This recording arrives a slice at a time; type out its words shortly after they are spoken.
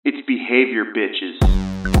behavior, bitches.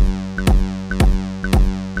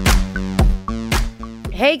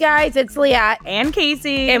 Hey guys, it's Leah and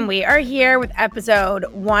Casey, and we are here with episode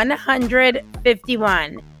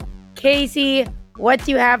 151. Casey, what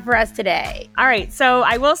do you have for us today? All right, so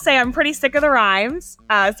I will say I'm pretty sick of the rhymes,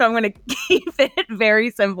 so I'm going to keep it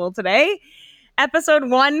very simple today. Episode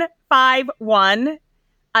 151,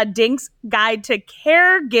 a DINKs Guide to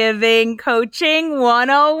Caregiving Coaching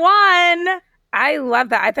 101. I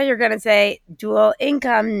love that. I thought you were going to say dual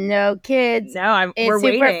income, no kids. No, we're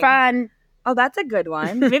waiting. It's super fun. Oh, that's a good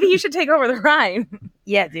one. Maybe you should take over the rhyme.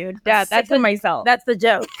 Yeah, dude. That's for myself. That's the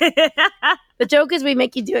joke. The joke is we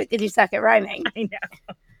make you do it because you suck at rhyming. I know.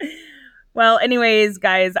 Well, anyways,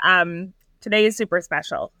 guys, today is super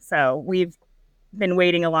special. So we've been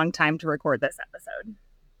waiting a long time to record this episode.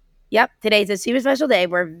 Yep. Today's a super special day.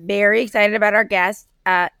 We're very excited about our guest,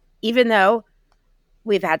 even though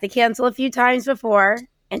we've had to cancel a few times before,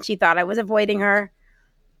 and she thought I was avoiding her.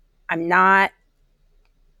 I'm not.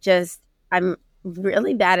 I'm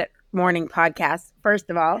really bad at morning podcasts, first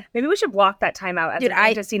of all. Maybe we should block that time out as an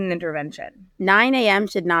antecedent intervention. 9 a.m.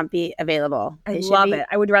 should not be available. I love it.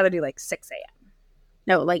 I would rather do like 6 a.m.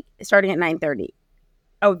 No, like starting at 9:30.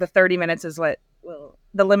 Oh, the 30 minutes is what? Well,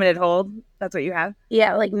 the limited hold? That's what you have?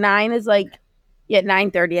 Yeah, like 9 is like,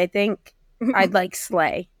 9:30, I think. I'd like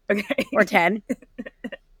slay. Okay. Or 10.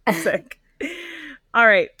 Sick. All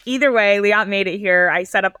right. Either way, Liat made it here. I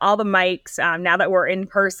set up all the mics. Now that we're in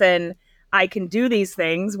person, I can do these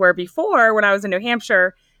things where before, when I was in New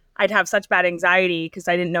Hampshire, I'd have such bad anxiety because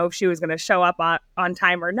I didn't know if she was going to show up on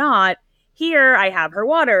time or not. Here, I have her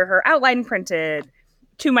water, her outline printed,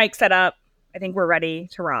 2 mics set up. I think we're ready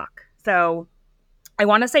to rock. So I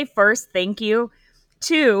want to say first, thank you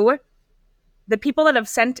to the people that have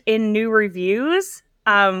sent in new reviews.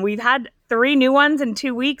 We've had 3 new ones in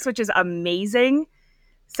 2 weeks, which is amazing.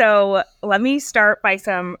 So let me start by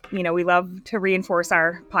we love to reinforce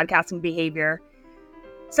our podcasting behavior.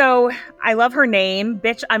 So I love her name.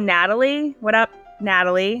 Bitch, I'm Natalie. What up,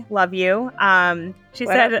 Natalie? Love you. She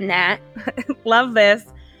said, up, Nat? Love this.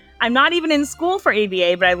 I'm not even in school for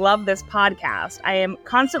ABA, but I love this podcast. I am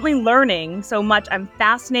constantly learning so much. I'm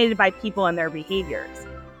fascinated by people and their behaviors.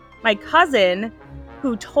 My cousin,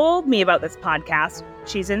 who told me about this podcast,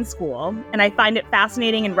 she's in school, and I find it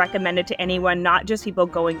fascinating and recommend it to anyone, not just people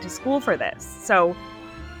going to school for this. So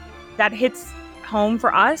that hits home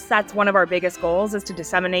for us. That's one of our biggest goals, is to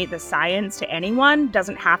disseminate the science to anyone.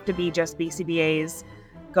 Doesn't have to be just BCBAs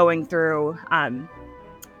going through,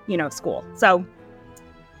 school. So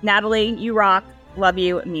Natalie, you rock. Love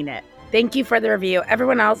you. Mean it. Thank you for the review.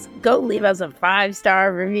 Everyone else, go leave us a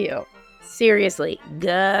 5-star review. Seriously,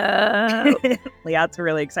 go. Liat's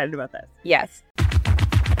really excited about this. Yes.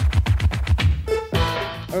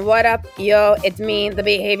 What up, yo? It's me, the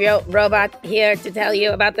behavioral robot, here to tell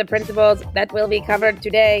you about the principles that will be covered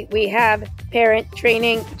today. We have parent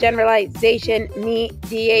training, generalization,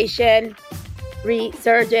 mediation,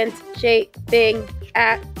 resurgence, shaping,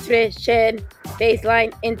 attrition,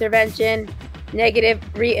 baseline intervention, negative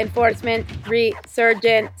reinforcement,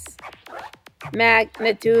 resurgence,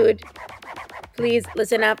 magnitude. Please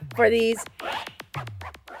listen up for these.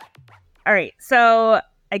 All right, so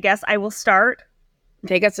I guess I will start.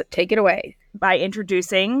 Take it away. By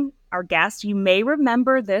introducing our guest. You may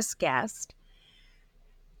remember this guest.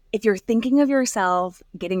 If you're thinking of yourself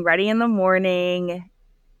getting ready in the morning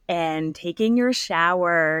and taking your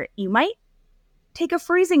shower, you might take a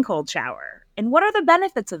freezing cold shower. And what are the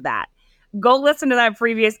benefits of that? Go listen to that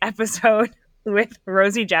previous episode with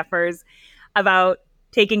Rosie Jeffers about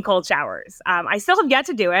taking cold showers. I still have yet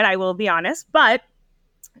to do it, I will be honest, but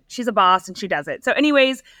she's a boss and she does it. So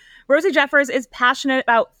anyways, Rosie Jeffers is passionate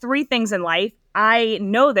about 3 things in life. I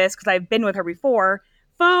know this because I've been with her before: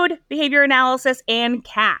 food, behavior analysis, and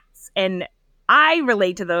cats. And I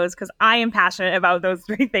relate to those because I am passionate about those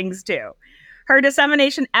 3 things too. Her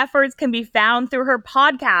dissemination efforts can be found through her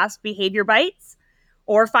podcast, Behavior Bites,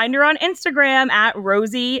 or find her on Instagram at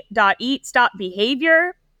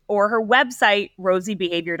rosie.eats.behavior, or her website,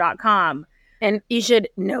 rosiebehavior.com. And you should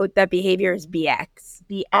note that behavior is BX.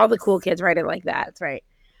 All the cool kids write it like that. That's right.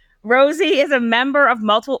 Rosie is a member of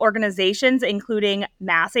multiple organizations, including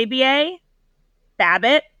Mass ABA,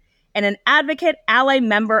 Babbitt, and an advocate ally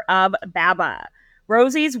member of BABA.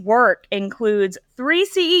 Rosie's work includes 3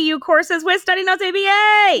 CEU courses with Study Notes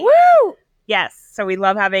ABA. Woo! Yes. So we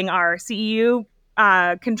love having our CEU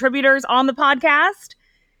contributors on the podcast.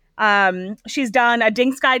 She's done a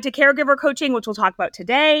DINKs Guide to Caregiver Coaching, which we'll talk about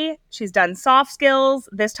today. She's done soft skills.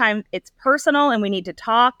 This time it's personal and we need to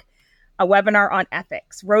talk. A webinar on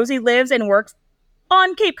ethics. Rosie lives and works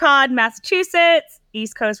on Cape Cod, Massachusetts.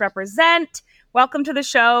 East Coast represent. Welcome to the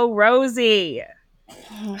show, Rosie.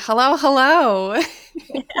 Hello.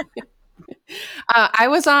 I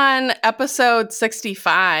was on episode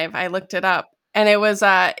 65. I looked it up, and it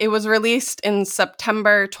was released in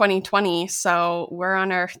September 2020. So we're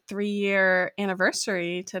on our 3-year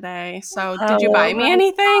anniversary today. So did you buy me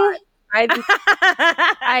anything?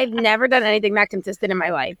 I've never done anything that consistent in my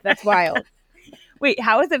life. That's wild. Wait,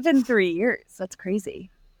 how has it been 3 years? That's crazy.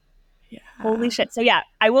 Yeah. Holy shit. So yeah,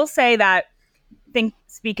 I will say that,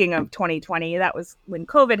 speaking of 2020, that was when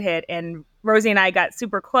COVID hit, and Rosie and I got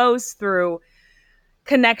super close through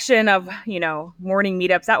connection of, morning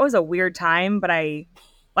meetups. That was a weird time, but I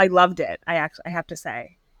loved it. I have to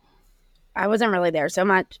say. I wasn't really there so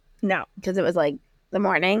much. No. Because it was like the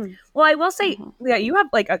morning. Well, I will say, yeah, you have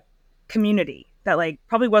like a community that like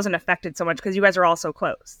probably wasn't affected so much because you guys are all so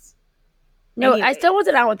close. No, I still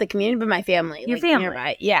wasn't out with the community, but my family. Your like, family.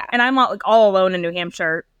 Nearby. Yeah. And I'm all alone in New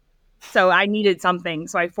Hampshire. So I needed something.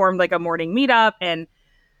 So I formed like a morning meetup, and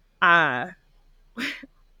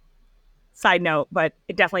side note, but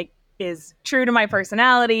it definitely is true to my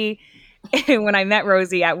personality. When I met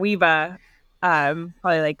Rosie at Weeba,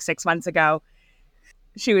 probably like 6 months ago,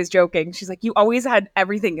 she was joking. She's like, you always had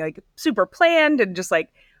everything like super planned and just like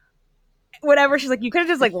whatever. She's like, you could have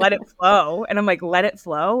just like let it flow. And I'm like, let it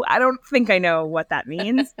flow? I don't think I know what that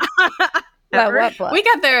means. What flow? We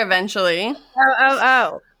got there eventually.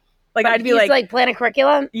 Oh. Like, but I'd be like plan a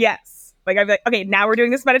curriculum? Yes. Like, I'd be like, okay, now we're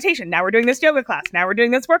doing this meditation. Now we're doing this yoga class. Now we're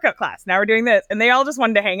doing this workout class. Now we're doing this. And they all just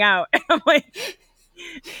wanted to hang out. And I'm like...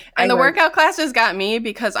 And the workout classes got me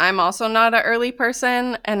because I'm also not an early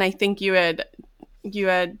person. And I think you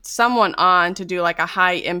had someone on to do like a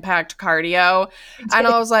high impact cardio. And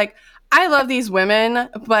I was like, I love these women,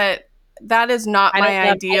 but that is not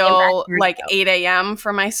my ideal, like 8 a.m.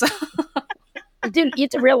 for myself. Dude, you have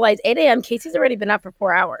to realize 8 a.m. Casey's already been up for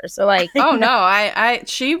 4 hours. So like, oh no,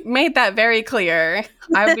 she made that very clear.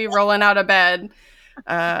 I would be rolling out of bed,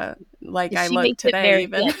 like I look today.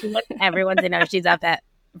 Everyone to know she's up at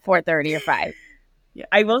 4:30 or 5. Yeah,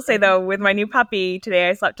 I will say though, with my new puppy today,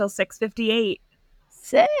 I slept till 6:58.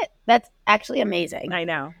 Sit. That's actually amazing. I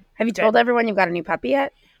know. Have you told everyone you've got a new puppy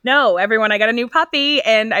yet? No, everyone. I got a new puppy,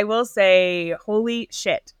 and I will say, holy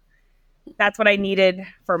shit, that's what I needed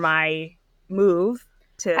for my move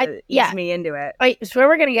to ease me into it. I swear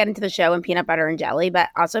we're going to get into the show in peanut butter and jelly, but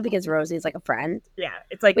also because Rosie's like a friend. Yeah,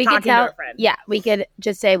 it's like talking to a friend. Yeah, we could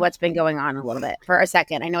just say what's been going on a little bit for a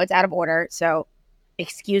second. I know it's out of order, so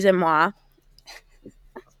excusez-moi.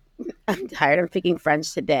 I'm tired of speaking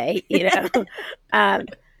French today,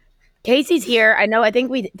 Casey's here. I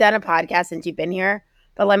think we've done a podcast since you've been here,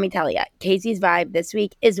 but let me tell you, Casey's vibe this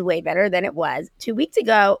week is way better than it was 2 weeks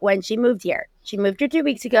ago when she moved here. She moved here 2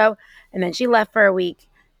 weeks ago, and then she left for a week,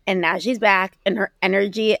 and now she's back, and her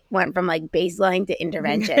energy went from like baseline to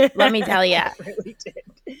intervention. Let me tell you, it really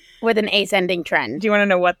did. With an ascending trend. Do you want to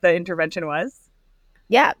know what the intervention was?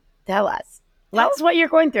 Yeah, tell us. Tell us what you're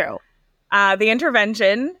going through. The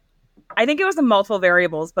intervention, I think it was the multiple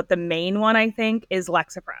variables, but the main one I think is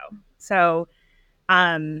Lexapro. So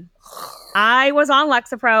I was on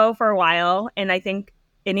Lexapro for a while, and I think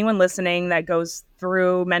anyone listening that goes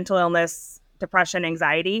through mental illness, depression,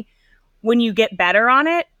 anxiety, when you get better on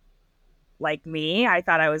it, like me, I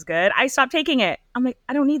thought I was good. I stopped taking it. I'm like,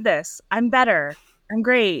 I don't need this. I'm better. I'm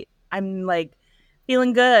great. I'm like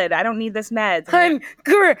feeling good. I don't need this meds. I'm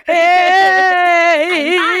great.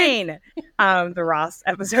 I'm fine. The Ross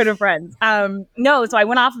episode of Friends. No, so I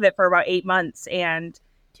went off of it for about 8 months, and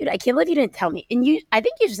dude, I can't believe you didn't tell me. And I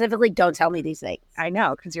think you specifically don't tell me these things. I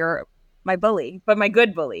know, because you're my bully, but my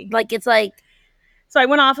good bully. Like, it's like... So I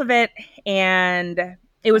went off of it, and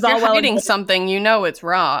it was all well... You're hiding something, it's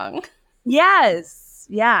wrong. Yes.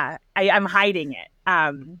 Yeah. I'm hiding it.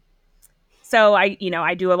 So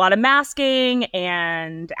I do a lot of masking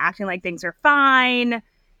and acting like things are fine.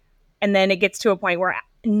 And then it gets to a point where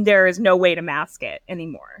there is no way to mask it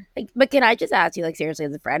anymore. Like, but can I just ask you, like, seriously,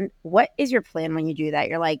 as a friend, what is your plan when you do that?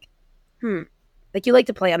 You're like, like, you like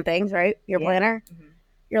to plan things, right? You're a planner. Mm-hmm.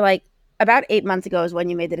 You're like, about 8 months ago is when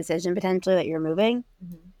you made the decision potentially that you're moving.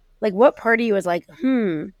 Mm-hmm. Like, what part of you was like,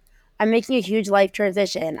 I'm making a huge life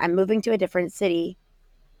transition. I'm moving to a different city.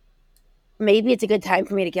 Maybe it's a good time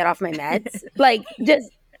for me to get off my meds. Like,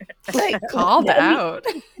 just like called out.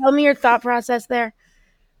 Tell me your thought process there.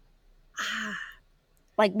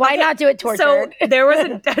 Like, why not do it tortured? So there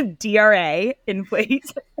was a DRA in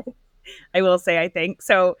place. I will say, I think.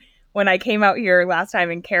 So when I came out here last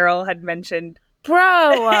time and Carol had mentioned...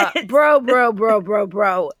 Bro.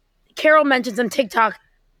 Carol mentioned some TikTok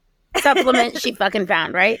supplement she fucking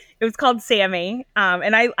found, right? It was called Sammy.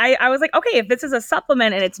 And I was like, okay, if this is a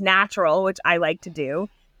supplement and it's natural, which I like to do,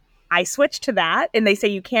 I switched to that. And they say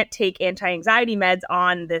you can't take anti-anxiety meds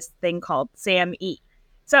on this thing called SAMe.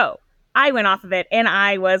 So I went off of it and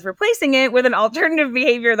I was replacing it with an alternative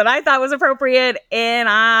behavior that I thought was appropriate.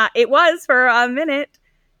 And it was for a minute.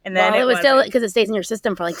 And then it was wasn't. still because it stays in your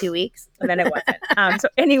system for like 2 weeks. And then it wasn't. So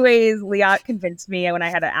anyways, Liat convinced me when I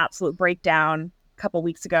had an absolute breakdown a couple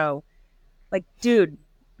weeks ago, like, dude,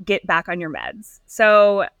 get back on your meds.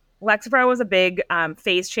 So Lexapro was a big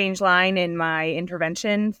phase change line in my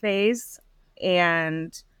intervention phase.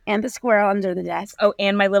 And the squirrel under the desk. Oh,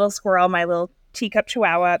 and my little squirrel, my little teacup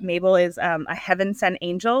chihuahua, Mabel, is a heaven sent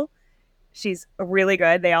angel. She's really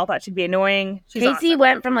good. They all thought she'd be annoying. She's Casey awesome.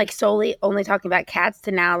 went from like solely only talking about cats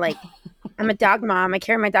to now like, I'm a dog mom. I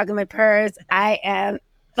carry my dog in my purse. I am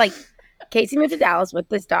like, Casey moved to Dallas with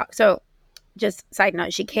this dog. So just side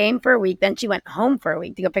note, she came for a week. Then she went home for a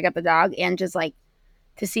week to go pick up the dog and just like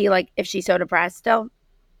to see like if she's so depressed still.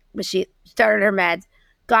 But she started her meds,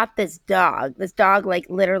 got this dog. This dog like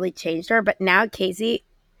literally changed her. But now Casey,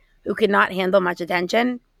 who could not handle much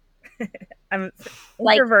attention, I'm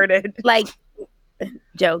introverted. Like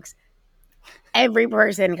jokes. Every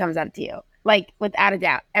person comes up to you, like without a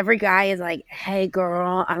doubt. Every guy is like, "Hey,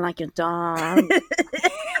 girl, I like your dog."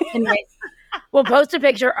 And we'll post a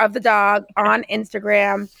picture of the dog on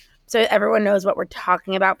Instagram so everyone knows what we're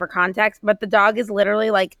talking about for context. But the dog is literally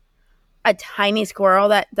like a tiny squirrel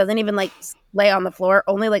that doesn't even like lay on the floor,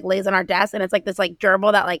 only like lays on our desk, and it's like this like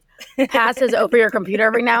gerbil that like passes over your computer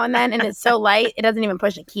every now and then, and it's so light it doesn't even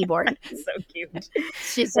push a keyboard. So cute.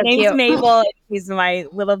 She's so Her name's cute. Mabel. She's my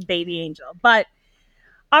little baby angel. But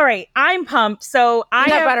all right, I'm pumped. So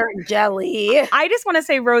Peanut butter and jelly. I just want to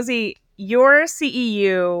say, Rosie, your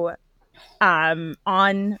CEU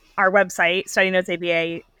on our website, Study Notes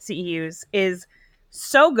ABA CEUs, is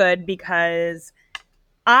so good because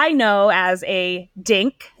I know as a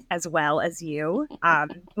DINK, as well as you,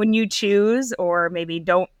 when you choose or maybe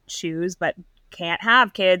don't choose but can't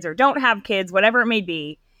have kids or don't have kids, whatever it may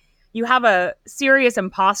be, you have a serious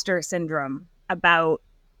imposter syndrome about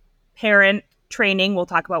parent training. We'll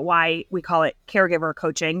talk about why we call it caregiver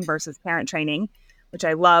coaching versus parent training, which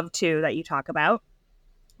I love too that you talk about.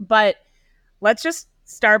 But let's just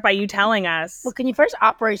start by you telling us. Well, can you first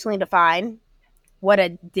operationally define what a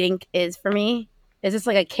DINK is for me? Is this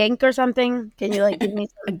like a kink or something? Can you like give me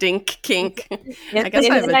a dink kink? Yeah, I guess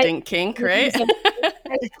I have a dink kink, right?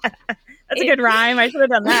 That's a good rhyme. I should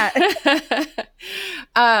have done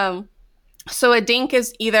that. So a DINK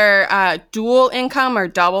is either dual income or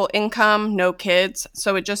double income, no kids.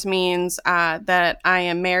 So it just means that I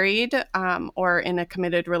am married or in a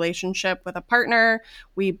committed relationship with a partner.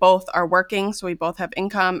 We both are working, so we both have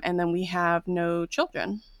income, and then we have no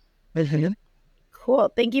children.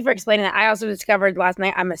 Cool. Thank you for explaining that. I also discovered last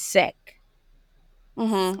night I'm a sick.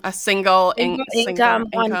 Mm-hmm. A single income,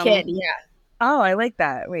 one kid. Yeah. Oh, I like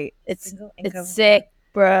that. Wait, it's sick,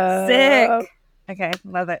 bro. Sick. Okay,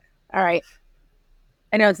 love it. All right.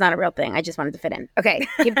 I know it's not a real thing. I just wanted to fit in. Okay,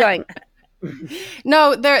 keep going.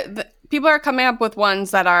 No, people are coming up with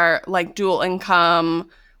ones that are like dual income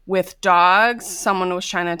with dogs. Someone was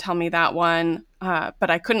trying to tell me that one,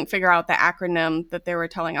 but I couldn't figure out the acronym that they were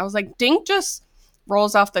telling. I was like, DINK just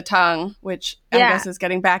rolls off the tongue, which I guess is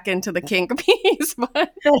getting back into the kink piece.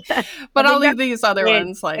 But I'll leave these other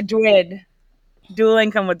ones like a DWID, dual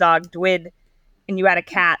income with dog, DWID, and you had a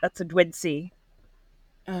cat. That's a DWID-C.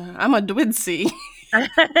 I'm a DWID-C. I'm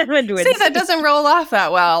a DWID-C. See, that doesn't roll off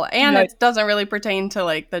that well, and it doesn't really pertain to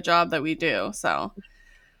like the job that we do. So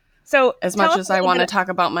as much as I want to talk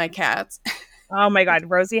about my cats. Oh my God,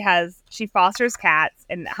 Rosie she fosters cats,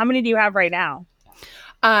 and how many do you have right now?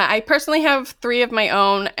 I personally have 3 of my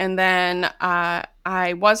own, and then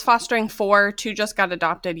I was fostering 4. 2 just got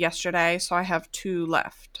adopted yesterday, so I have 2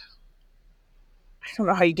 left. I don't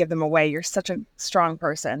know how you give them away. You're such a strong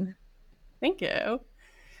person. Thank you.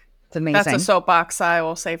 It's amazing. That's a soapbox I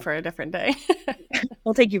will say for a different day.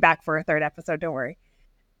 We'll take you back for a 3rd episode. Don't worry.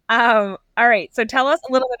 All right. So tell us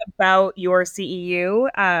a little bit about your CEU,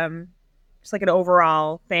 just like an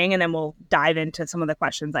overall thing, and then we'll dive into some of the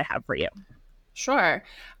questions I have for you. Sure.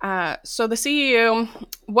 So the CEU,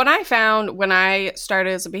 what I found when I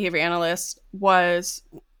started as a behavior analyst was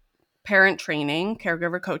parent training,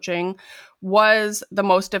 caregiver coaching was the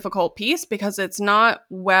most difficult piece because it's not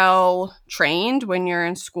well trained when you're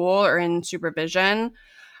in school or in supervision.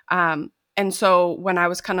 And so when I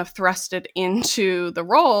was kind of thrusted into the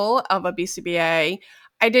role of a BCBA,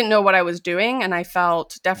 I didn't know what I was doing. And I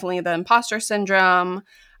felt definitely the imposter syndrome.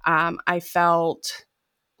 I felt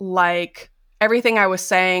like everything I was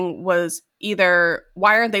saying was either,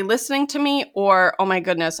 why aren't they listening to me? Or, oh my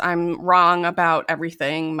goodness, I'm wrong about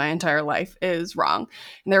everything. My entire life is wrong.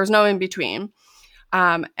 And there was no in between.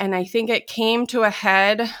 And I think it came to a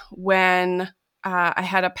head when I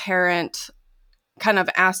had a parent kind of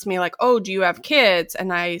ask me like, oh, do you have kids?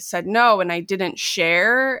 And I said no, and I didn't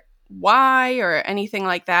share why or anything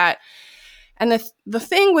like that. And the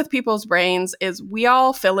thing with people's brains is we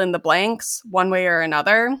all fill in the blanks one way or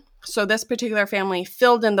another. So this particular family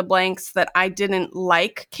filled in the blanks that I didn't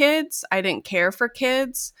like kids. I didn't care for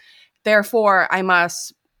kids. Therefore, I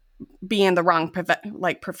must be in the wrong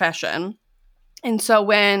profession. And so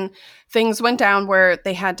when things went down where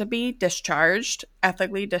they had to be discharged,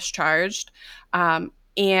 ethically discharged, and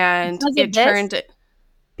it turned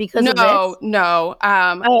because of this? No.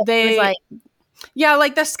 They like, yeah,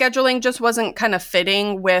 like the scheduling just wasn't kind of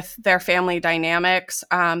fitting with their family dynamics.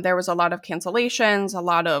 There was a lot of cancellations, a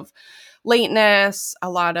lot of lateness, a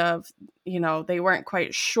lot of, they weren't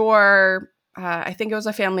quite sure. I think it was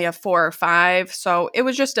a family of 4 or 5. So it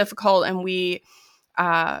was just difficult. And we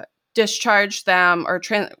discharged them, or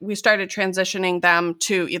we started transitioning them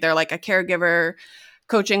to either like a caregiver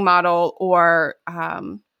coaching model or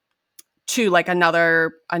to like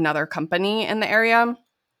another company in the area.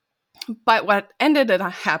 But what ended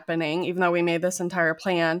up happening, even though we made this entire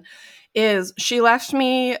plan, is she left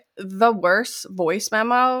me the worst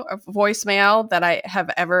voicemail that I have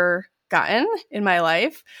ever gotten in my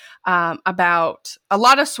life, about a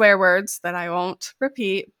lot of swear words that I won't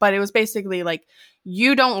repeat. But it was basically like,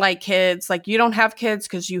 you don't like kids, like you don't have kids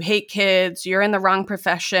because you hate kids, you're in the wrong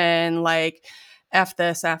profession, like F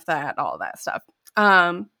this, F that, all that stuff.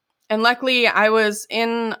 And luckily, I was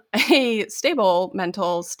in a stable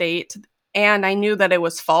mental state, and I knew that it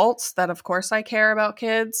was false, that of course I care about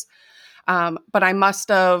kids. But I must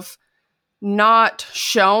have not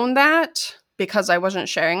shown that because I wasn't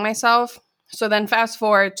sharing myself. So then fast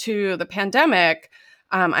forward to the pandemic,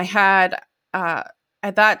 I had,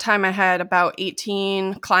 at that time, I had about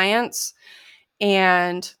 18 clients,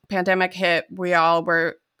 and pandemic hit. We all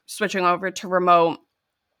were switching over to remote.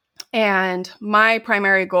 And my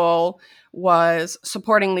primary goal was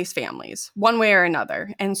supporting these families one way or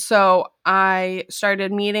another. And so I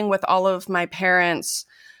started meeting with all of my parents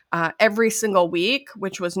every single week,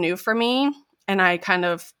 which was new for me. And I kind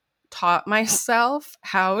of taught myself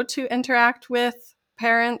how to interact with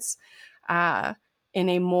parents in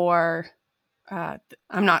a more, I'm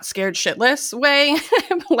not scared shitless way,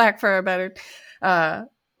 lack for a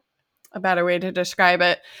better way to describe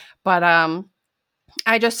it. But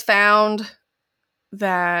I just found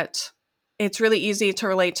that it's really easy to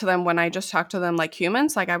relate to them when I just talk to them like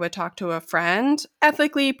humans, like I would talk to a friend,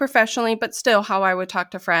 ethically, professionally, but still how I would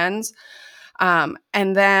talk to friends. And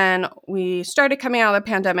then we started coming out of the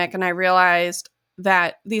pandemic, and I realized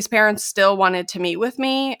that these parents still wanted to meet with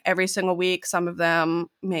me every single week. Some of them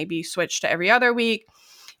maybe switched to every other week.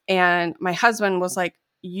 And my husband was like,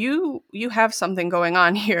 you have something going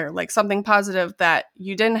on here, like something positive that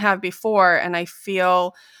you didn't have before. And I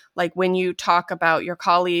feel like when you talk about your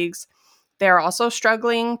colleagues, they're also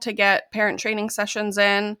struggling to get parent training sessions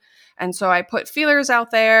in. And so I put feelers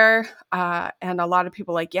out there, and a lot of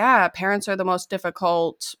people like, yeah, parents are the most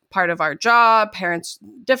difficult part of our job.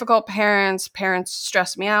 Difficult parents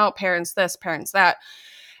stress me out, parents this, parents that.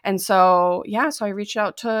 And so, so I reached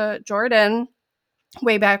out to Jordan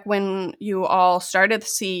way back when you all started the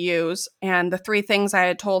CEUs. And the 3 things I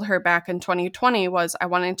had told her back in 2020 was I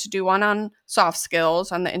wanted to do one on soft skills,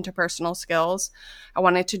 on the interpersonal skills. I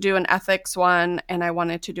wanted to do an ethics one, and I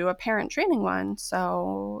wanted to do a parent training one.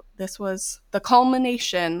 So this was the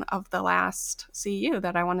culmination of the last CEU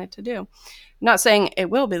that I wanted to do. I'm not saying it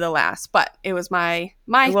will be the last, but it was my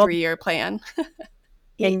 3-year plan.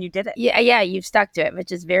 And you did it. Yeah, you've stuck to it,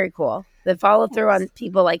 which is very cool. The follow through on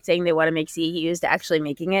people like saying they want to make CEUs to actually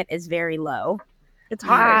making it is very low. It's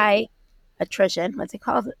hard. High attrition. What's it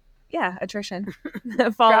called? Yeah, attrition.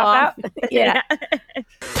 Fall off. Yeah.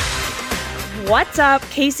 What's up?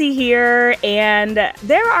 Casey here. And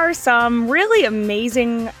there are some really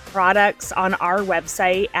amazing products on our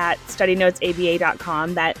website at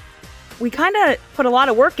studynotesaba.com that we kind of put a lot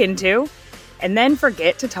of work into and then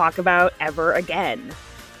forget to talk about ever again.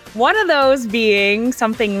 One of those being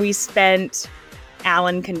something we spent,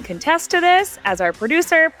 Alan can contest to this as our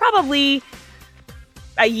producer, probably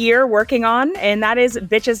a year working on, and that is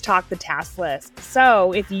Bitches Talk the Task List.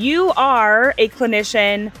 So if you are a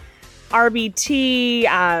clinician,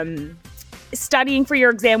 RBT, studying for your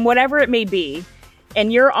exam, whatever it may be,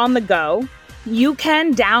 and you're on the go, you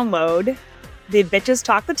can download the Bitches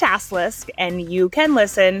Talk the Task List, and you can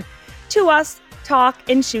listen to us talk,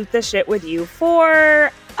 and shoot the shit with you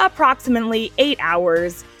for approximately 8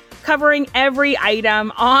 hours, covering every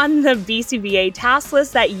item on the BCBA task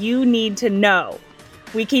list that you need to know.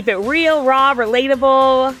 We keep it real, raw,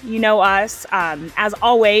 relatable. You know us. As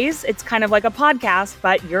always, it's kind of like a podcast,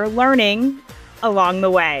 but you're learning along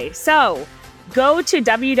the way. So go to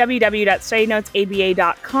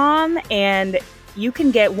www.studynotesaba.com and you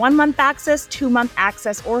can get 1 month access, 2 month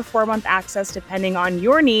access, or 4 month access, depending on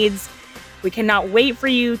your needs. We cannot wait for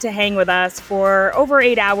you to hang with us for over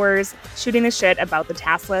 8 hours, shooting the shit about the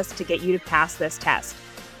task list to get you to pass this test.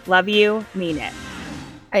 Love you, mean it.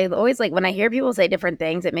 I always when I hear people say different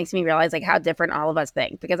things, it makes me realize how different all of us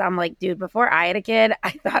think. Because I'm like, dude, before I had a kid,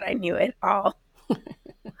 I thought I knew it all.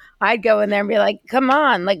 I'd go in there and be like, come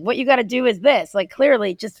on, what you got to do is this.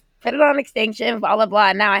 Clearly, just put it on extinction, blah, blah, blah.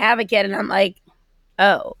 And now I have a kid and I'm like,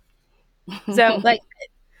 oh. So,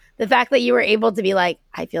 the fact that you were able to be like,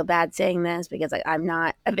 I feel bad saying this because I'm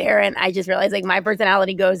not a parent. I just realized my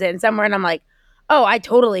personality goes in somewhere and I'm like, oh, I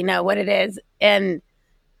totally know what it is. And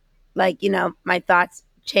my thoughts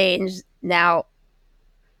change now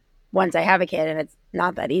once I have a kid, and it's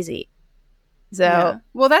not that easy. So, yeah.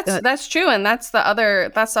 Well, that's true, and that's the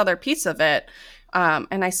other piece of it.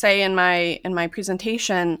 And I say in my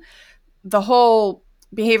presentation, the whole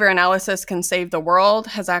behavior analysis can save the world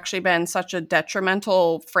has actually been such a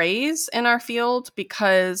detrimental phrase in our field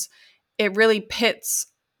because it really pits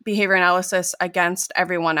behavior analysis against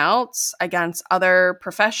everyone else, against other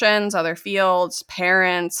professions, other fields,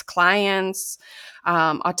 parents, clients,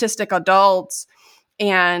 autistic adults,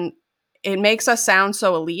 and it makes us sound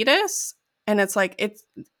so elitist. And it's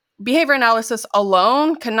behavior analysis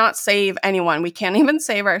alone cannot save anyone. We can't even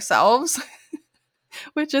save ourselves,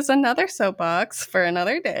 which is another soapbox for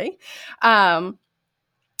another day.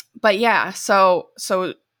 But yeah, so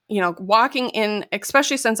walking in,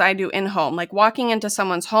 especially since I do in-home, walking into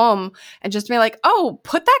someone's home and just be like, oh,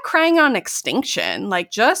 put that crying on extinction.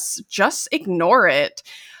 Just ignore it.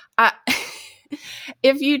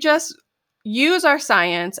 If you just use our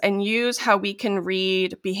science and use how we can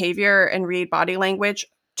read behavior and read body language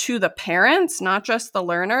to the parents, not just the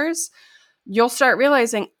learners, you'll start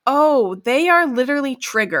realizing, oh, they are literally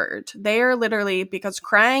triggered. They are literally, because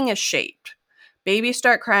crying is shaped. Babies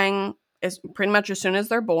start crying is pretty much as soon as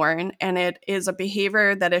they're born, and it is a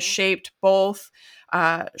behavior that is shaped both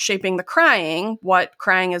shaping the crying, what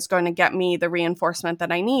crying is going to get me the reinforcement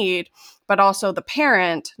that I need, but also the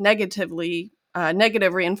parent negative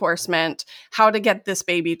reinforcement, how to get this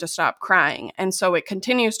baby to stop crying. And so it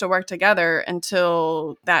continues to work together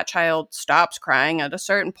until that child stops crying at a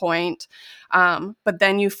certain point. But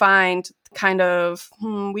then you find kind of,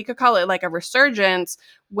 we could call it a resurgence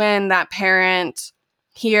when that parent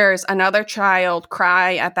hears another child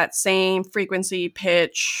cry at that same frequency,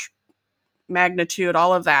 pitch, magnitude,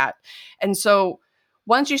 all of that. And so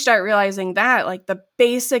once you start realizing that, the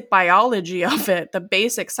basic biology of it, the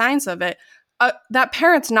basic science of it, that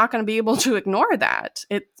parent's not going to be able to ignore that.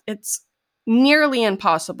 It's nearly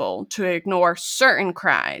impossible to ignore certain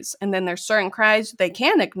cries. And then there's certain cries they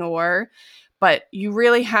can ignore, but you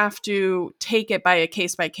really have to take it by a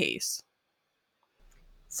case by case.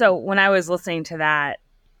 So when I was listening to that,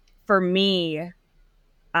 for me,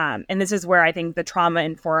 and this is where I think the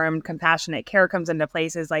trauma-informed, compassionate care comes into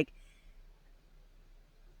place, is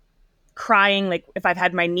crying. If I've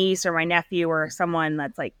had my niece or my nephew or someone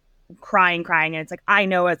that's crying, and it's I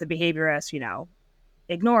know as a behaviorist,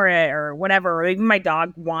 ignore it or whatever, or even my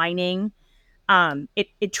dog whining,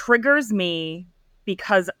 it triggers me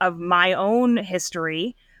because of my own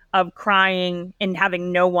history of crying and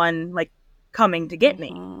having no one coming to get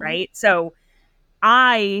me, right? So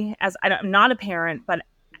I'm not a parent, but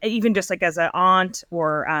even just as an aunt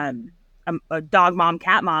or a dog mom,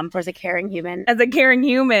 cat mom, or as a caring human,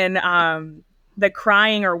 the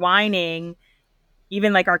crying or whining,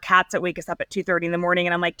 even our cats that wake us up at 2:30 in the morning,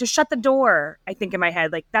 and I'm like, just shut the door. I think in my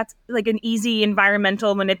head, that's an easy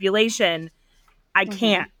environmental manipulation. I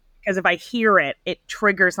can't, because if I hear it, it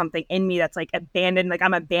triggers something in me that's abandoned,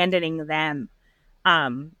 I'm abandoning them.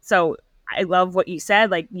 So I love what you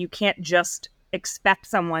said. You can't just expect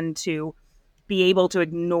someone to be able to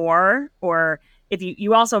ignore, or if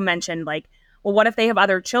you also mentioned well, what if they have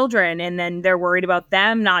other children and then they're worried about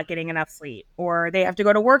them not getting enough sleep, or they have to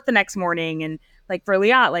go to work the next morning, and for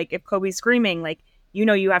Liat, if Kobe's screaming,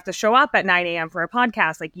 you have to show up at 9 a.m. for a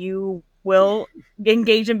podcast, you will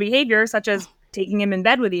engage in behavior such as taking him in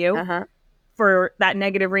bed with you for that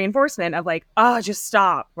negative reinforcement of oh, just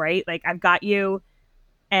stop, right? I've got you,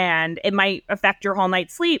 and it might affect your whole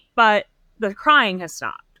night's sleep, but the crying has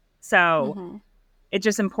stopped. So it's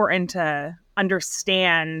just important to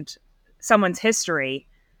understand someone's history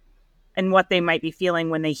and what they might be feeling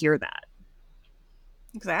when they hear that.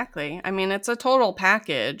 Exactly. I mean, it's a total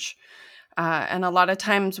package. And a lot of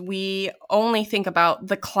times we only think about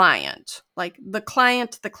the client, like the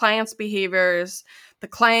client's behaviors. The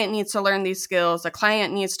client needs to learn these skills. The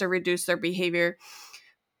client needs to reduce their behavior.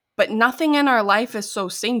 But nothing in our life is so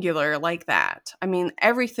singular like that. I mean,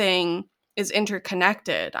 everything is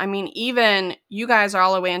interconnected. I mean, even you guys are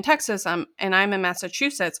all the way in Texas, and I'm in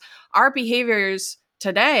Massachusetts. Our behaviors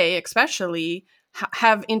today, especially,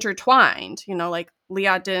 have intertwined. You know, like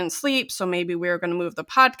Leah didn't sleep, so maybe we were going to move the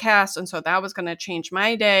podcast, and so that was going to change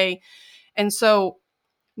my day. And so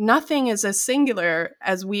nothing is as singular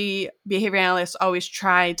as we behavior analysts always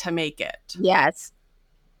try to make it. Yes,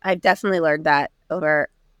 I've definitely learned that over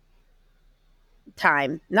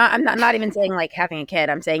time. I'm not even saying like having a kid.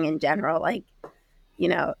 I'm saying in general, like, you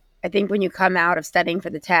know, I think when you come out of studying for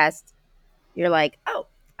the test, you're like, oh,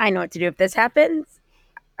 I know what to do if this happens.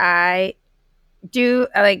 I do,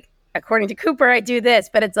 like, according to Cooper, I do this,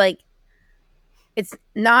 but it's like, it's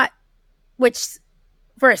not, which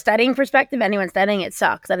for a studying perspective, anyone studying it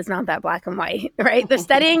sucks that it's not that black and white, right? The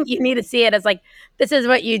studying, you need to see it as like, this is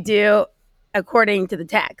what you do according to the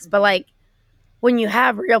text. But like, when you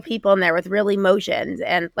have real people in there with real emotions,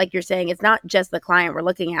 and like you're saying, it's not just the client we're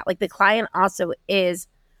looking at, like the client also is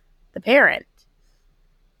the parent.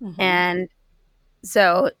 Mm-hmm. And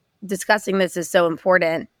so discussing this is so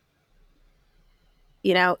important.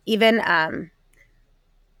 You know, even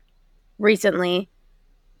recently,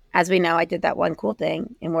 as we know, I did that one cool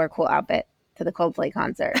thing and wore a cool outfit to the Coldplay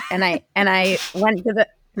concert. And I went to the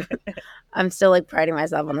I'm still like priding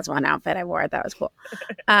myself on this one outfit I wore. I thought it was cool.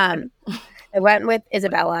 I went with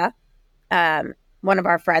Isabella, one of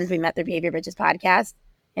our friends. We met through Behavior Bridges podcast,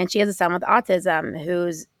 and she has a son with autism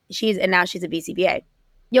now she's a BCBA.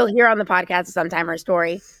 You'll hear on the podcast sometime her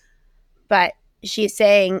story, but she's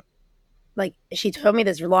saying, like, she told me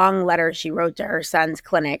this long letter she wrote to her son's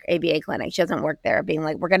clinic, ABA clinic. She doesn't work there, being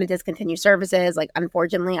like, we're going to discontinue services. Like,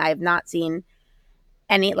 unfortunately, I have not seen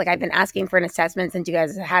any, like, I've been asking for an assessment since you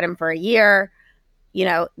guys have had him for a year. You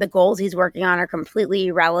know, the goals he's working on are completely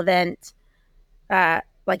irrelevant.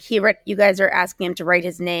 Like you guys are asking him to write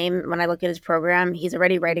his name. When I look at his program, he's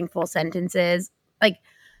already writing full sentences, like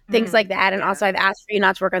things like that. And also I've asked for you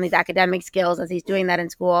not to work on these academic skills as he's doing that in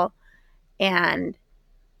school. And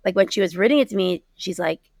like when she was reading it to me, she's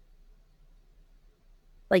like,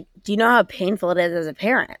 do you know how painful it is as a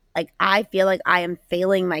parent? Like, I feel like I am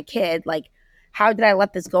failing my kid. Like, how did I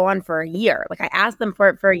let this go on for a year? Like, I asked them for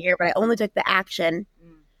it for a year, but I only took the action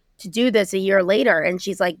to do this a year later. And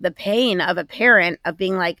she's like, the pain of a parent of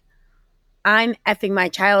being like, I'm effing my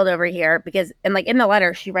child over here because, and like in the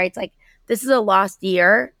letter, she writes like, this is a lost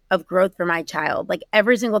year of growth for my child. Like,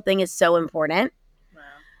 every single thing is so important. Wow.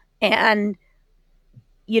 And,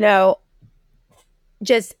 you know,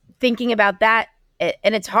 just thinking about that,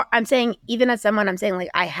 and it's hard. I'm saying, even as someone, I'm saying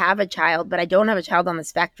like, I have a child, but I don't have a child on the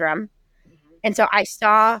spectrum. Mm-hmm. And so I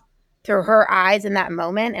saw through her eyes in that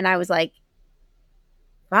moment, and I was like,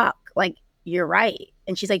 fuck, like, you're right.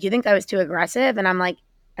 And she's like, do you think I was too aggressive? And I'm like,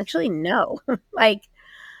 actually, no. Like,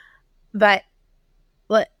 but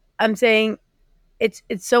I'm saying it's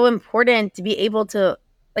so important to be able to,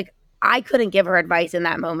 like, I couldn't give her advice in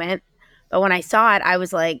that moment. But when I saw it, I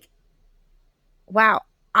was like, wow,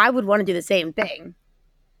 I would want to do the same thing.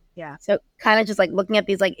 Yeah. So kind of just like looking at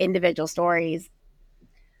these like individual stories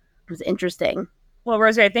was interesting. Well,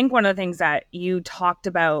 Rosie, I think one of the things that you talked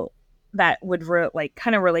about that would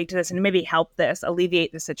kind of relate to this and maybe help this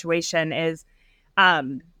alleviate the situation is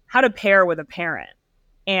how to pair with a parent.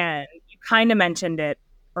 And you kind of mentioned it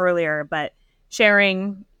earlier, but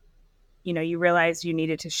sharing, you know, you realized you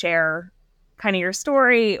needed to share kind of your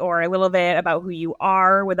story or a little bit about who you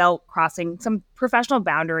are without crossing some professional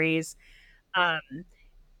boundaries.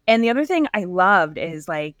 And the other thing I loved is,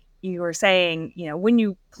 like you were saying, you know, when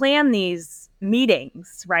you plan these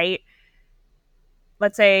meetings, right?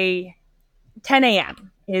 Let's say 10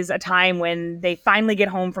 a.m. is a time when they finally get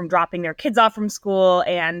home from dropping their kids off from school,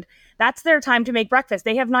 and that's their time to make breakfast.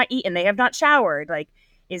 They have not eaten. They have not showered. Like,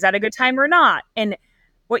 is that a good time or not? And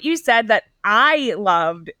what you said that I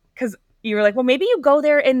loved, because you were like, well, maybe you go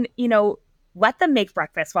there and, you know, let them make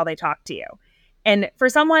breakfast while they talk to you. And for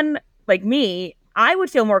someone like me, I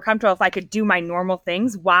would feel more comfortable if I could do my normal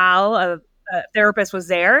things while a therapist was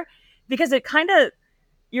there, because it kind of,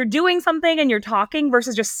 you're doing something and you're talking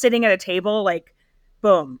versus just sitting at a table, like,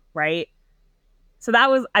 boom, right? So that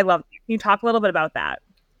was, I love it. Can you talk a little bit about that?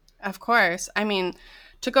 Of course. I mean,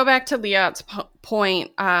 to go back to Liat's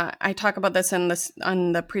point, I talk about this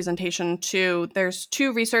on the presentation too. There's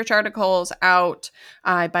 2 research articles out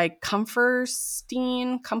by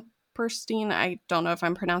Kumperstein. I don't know if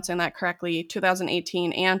I'm pronouncing that correctly,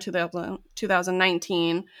 2018 and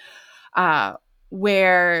 2019,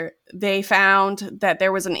 where they found that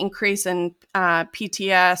there was an increase in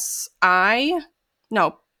PTSS,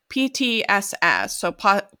 so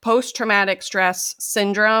post-traumatic stress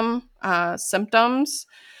syndrome symptoms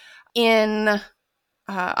in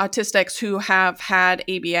autistics who have had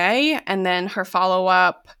ABA. And then her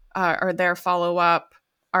follow-up or their follow-up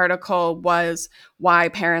article was why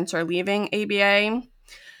parents are leaving ABA.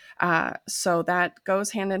 So that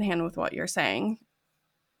goes hand in hand with what you're saying.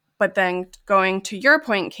 But then going to your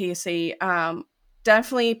point, Casey,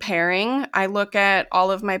 definitely pairing. I look at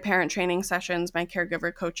all of my parent training sessions, my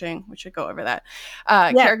caregiver coaching. We should go over that.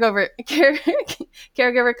 Caregiver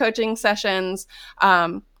coaching sessions,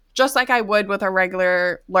 just like I would with a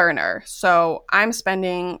regular learner. So I'm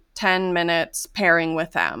spending 10 minutes pairing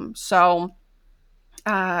with them. So,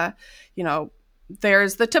 there's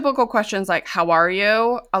the typical questions like, how are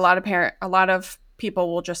you? A lot of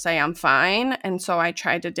people will just say, I'm fine. And so I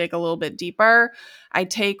tried to dig a little bit deeper. I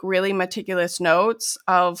take really meticulous notes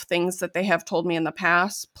of things that they have told me in the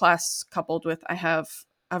past, plus coupled with I have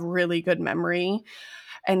a really good memory.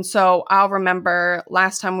 And so I'll remember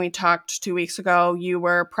last time we talked 2 weeks ago, you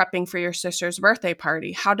were prepping for your sister's birthday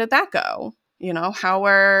party. How did that go?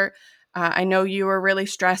 I know you were really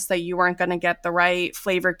stressed that you weren't going to get the right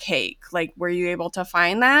flavor cake. Like, were you able to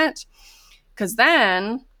find that? Because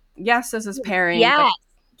then, yes, this is pairing. Yeah.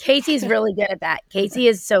 Casey's really good at that. Casey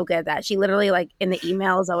is so good at that. She literally, like, in the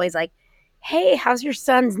email is always like, hey, how's your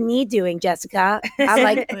son's knee doing, Jessica? I'm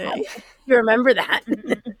like, you remember that.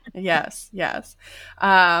 Yes.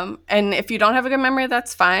 And if you don't have a good memory,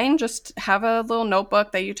 that's fine. Just have a little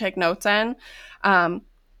notebook that you take notes in.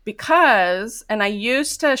 Because, and I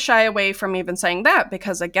used to shy away from even saying that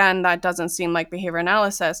because, again, that doesn't seem like behavior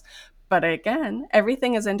analysis. But again,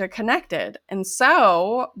 everything is interconnected. And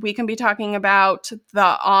so we can be talking about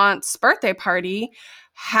the aunt's birthday party.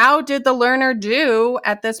 How did the learner do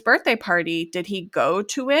at this birthday party? Did he go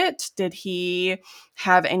to it? Did he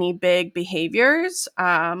have any big behaviors?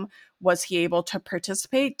 Was he able to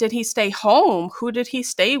participate? Did he stay home? Who did he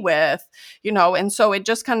stay with? And so it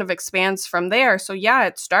just kind of expands from there. So yeah,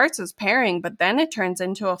 it starts as pairing, but then it turns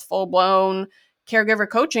into a full-blown caregiver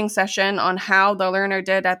coaching session on how the learner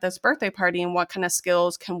did at this birthday party and what kind of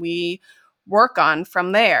skills can we work on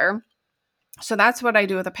from there. So that's what I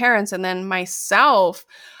do with the parents. And then myself,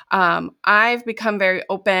 I've become very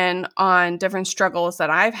open on different struggles that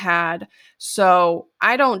I've had. So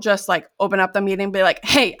I don't just like open up the meeting and be like,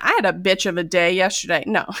 hey, I had a bitch of a day yesterday.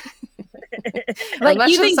 No. Like,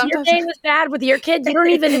 you think your day was bad with your kids? You don't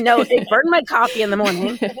even know. They burned my coffee in the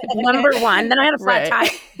morning, number one. Then I had a flat tire.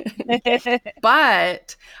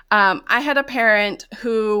 But I had a parent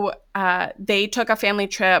who they took a family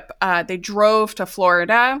trip. They drove to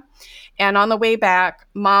Florida. And on the way back,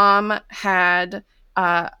 mom had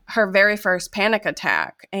her very first panic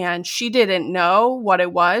attack. And she didn't know what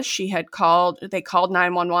it was. They called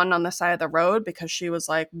 911 on the side of the road because she was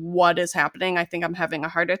like, what is happening? I think I'm having a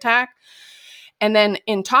heart attack. And then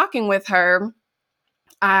in talking with her,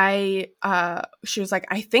 she was like,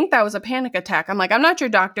 I think that was a panic attack. I'm like, I'm not your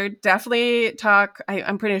doctor. Definitely talk.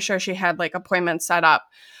 I'm pretty sure she had like appointments set up.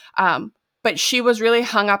 But she was really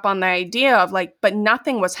hung up on the idea of like, but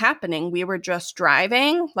nothing was happening. We were just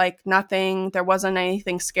driving, like nothing. There wasn't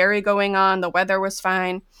anything scary going on. The weather was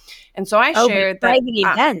fine. And so I shared that.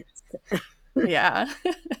 Events. Yeah.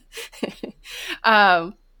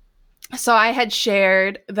 So I had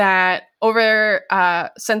shared that over,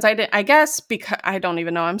 since I guess, because I don't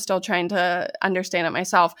even know, I'm still trying to understand it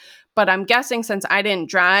myself, but I'm guessing since I didn't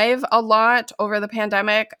drive a lot over the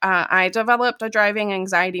pandemic, I developed a driving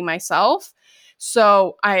anxiety myself.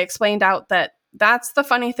 So I explained out that that's the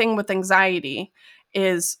funny thing with anxiety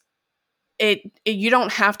is you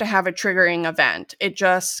don't have to have a triggering event. It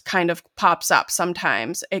just kind of pops up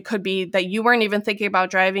sometimes. It could be that you weren't even thinking about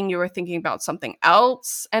driving. You were thinking about something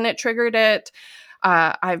else and it triggered it.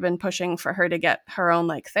 I've been pushing for her to get her own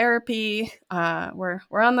like therapy. We're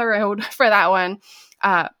on the road for that one.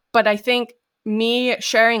 But I think me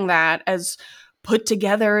sharing that as put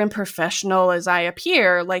together and professional as I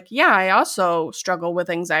appear, like, yeah, I also struggle with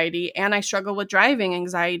anxiety and I struggle with driving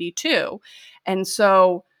anxiety too. And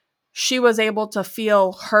so she was able to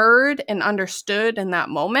feel heard and understood in that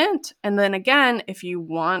moment. And then again, if you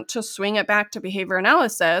want to swing it back to behavior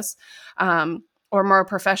analysis or more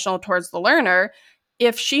professional towards the learner,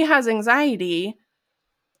 if she has anxiety,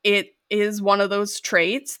 it is one of those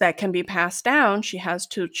traits that can be passed down. She has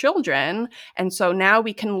 2 children. And so now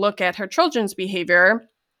we can look at her children's behavior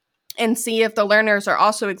and see if the learners are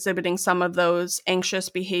also exhibiting some of those anxious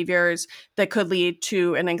behaviors that could lead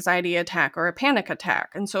to an anxiety attack or a panic attack.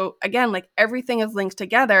 And so again, like everything is linked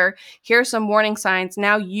together. Here's some warning signs.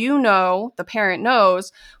 Now the parent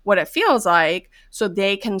knows what it feels like, so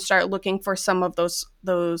they can start looking for some of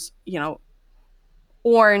those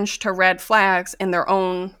orange to red flags in their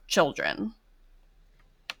own children.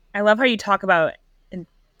 I love how you talk about, and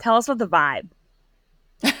tell us what the vibe.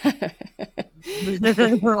 The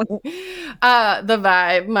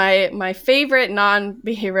vibe, my favorite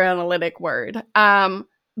non-behavioral analytic word. The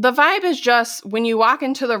vibe is just when you walk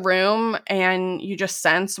into the room and you just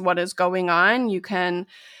sense what is going on. You can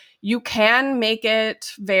make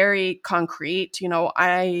it very concrete.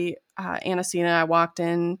 Anacina, I walked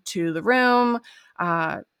into the room.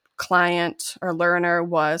 Client or learner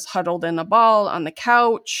was huddled in a ball on the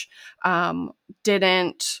couch.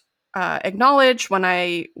 Didn't acknowledge when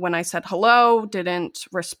I said hello, didn't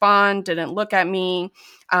respond, didn't look at me.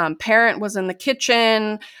 Parent was in the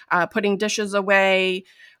kitchen, putting dishes away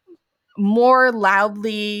more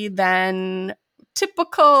loudly than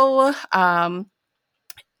typical,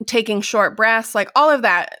 taking short breaths, like all of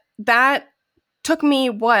that. That took me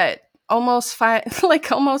almost 5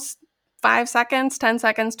 seconds, 10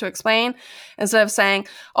 seconds to explain, instead of saying,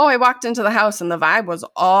 oh, I walked into the house and the vibe was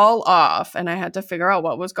all off and I had to figure out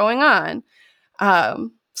what was going on.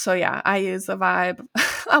 So yeah, I use the vibe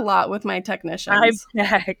a lot with my technicians.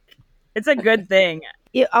 It's a good thing.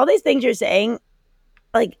 All these things you're saying,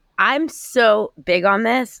 like, I'm so big on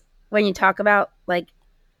this when you talk about, like,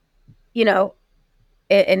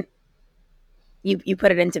 and you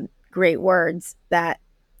put it into great words that,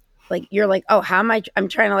 like, you're like, oh, how am I'm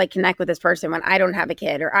trying to, like, connect with this person when I don't have a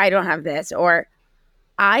kid or I don't have this. Or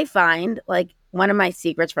I find, like, one of my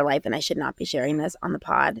secrets for life, and I should not be sharing this on the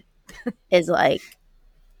pod, is, like,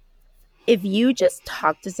 if you just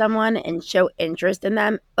talk to someone and show interest in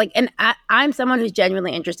them, like, and I'm someone who's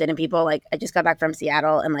genuinely interested in people. Like, I just got back from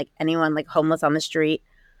Seattle, and, like, anyone, like, homeless on the street,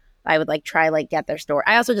 I would, like, try, like, get their story.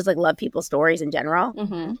 I also just, like, love people's stories in general.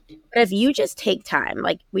 Mm-hmm. But if you just take time,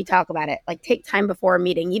 like, we talk about it, like, take time before a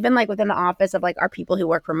meeting, even, like, within the office of, like, our people who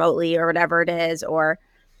work remotely or whatever it is, or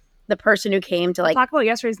the person who came to, like, talk about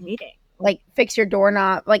yesterday's meeting, like, fix your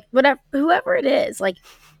doorknob, like, whatever, whoever it is, like,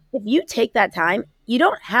 if you take that time, you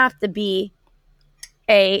don't have to be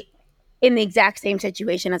in the exact same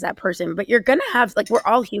situation as that person, but you're gonna have, like, we're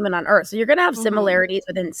all human on earth, so you're gonna have similarities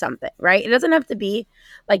within something, right? It doesn't have to be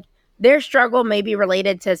like their struggle may be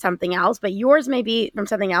related to something else, but yours may be from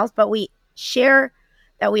something else, but we share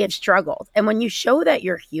that we have struggled. And when you show that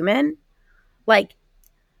you're human, like,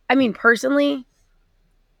 I mean, personally,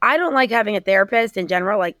 I don't like having a therapist in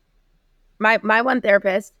general. Like, my one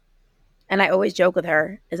therapist, and I always joke with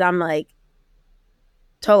her, is I'm like,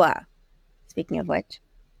 Tola, speaking of which,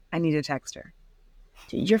 I need to text her.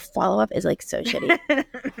 Dude, your follow-up is, like, so shitty.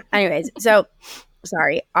 Anyways, so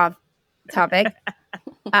sorry, off topic.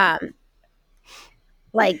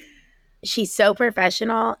 Like, she's so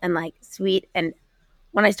professional and, like, sweet. And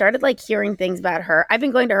when I started, like, hearing things about her, I've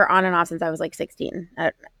been going to her on and off since I was, like, 16.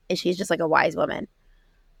 She's just, like, a wise woman.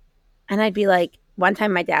 And I'd be like, one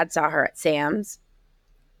time my dad saw her at Sam's,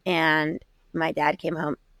 and my dad came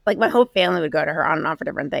home. Like, my whole family would go to her on and off for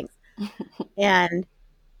different things. And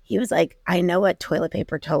he was like, I know what toilet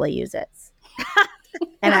paper Tola uses.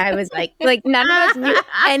 And I was like, none of us knew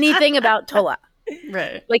anything about Tola.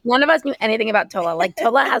 Right. Like, none of us knew anything about Tola. Like,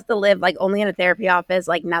 Tola has to live, like, only in a therapy office,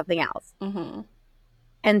 like, nothing else. Mm-hmm.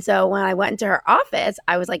 And so when I went into her office,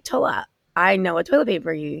 I was like, Tola, I know what toilet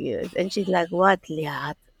paper you use. And she's like, what,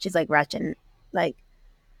 Liat? She's, like, Russian. Like,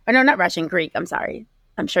 or no, not Russian, Greek. I'm sorry.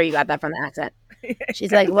 I'm sure you got that from the accent.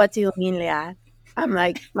 She's like, what do you mean, Liat? I'm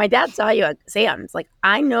like, my dad saw you at Sam's. Like,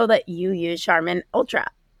 I know that you use Charmin Ultra,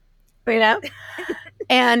 you know?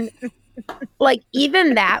 And, like,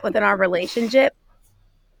 even that within our relationship,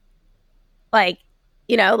 like,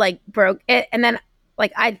 like, broke it. And then,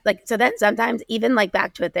 like, so then sometimes even, like,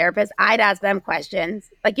 back to a therapist, I'd ask them questions.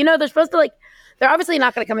 Like, they're supposed to, like, they're obviously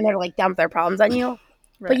not going to come in there to, like, dump their problems on you.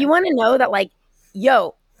 Right. But you want to know that, like,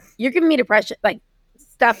 yo, you're giving me depression, like,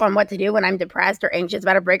 stuff on what to do when I'm depressed or anxious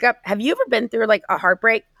about a breakup. Have you ever been through, like, a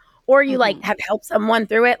heartbreak, or you like have helped someone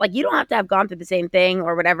through it? Like, you don't have to have gone through the same thing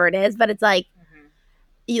or whatever it is, but it's like,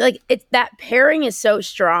 it's that pairing is so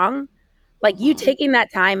strong. Like, you taking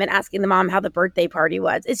that time and asking the mom how the birthday party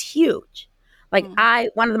was is huge. Like,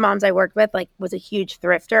 one of the moms I worked with, like, was a huge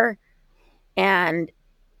thrifter, and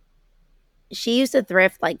she used to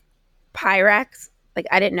thrift, like, Pyrex like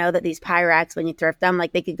I didn't know that these Pyrex, when you thrift them,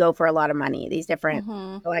 like they could go for a lot of money, these different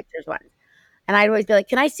collectors ones. And I'd always be like,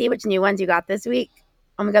 can I see which new ones you got this week?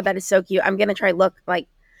 Oh my God, that is so cute. I'm going to try look like,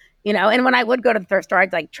 and when I would go to the thrift store,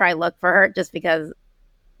 I'd like try look for her just because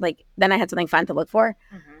like then I had something fun to look for.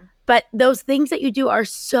 But those things that you do are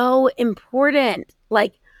so important.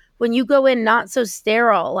 Like when you go in not so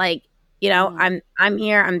sterile, like, I'm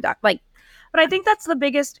here, like. But I think that's the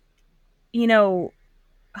biggest,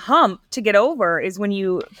 hump to get over is when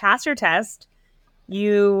you pass your test,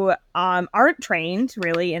 you aren't trained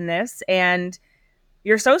really in this, and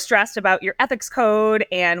you're so stressed about your ethics code,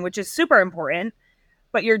 and which is super important,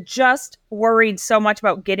 but you're just worried so much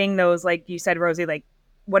about getting those, like you said, Rosie, like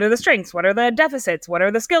what are the strengths, what are the deficits, what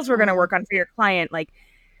are the skills we're going to work on for your client, like,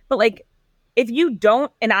 but like if you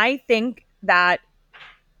don't, and I think that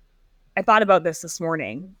I thought about this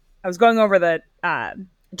morning. I was going over the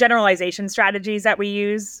generalization strategies that we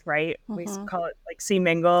use, right? We call it like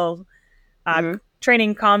C-mingle,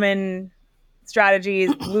 training common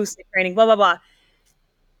strategies, loosely training, blah, blah, blah.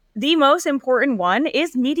 The most important one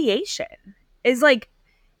is mediation. Is like,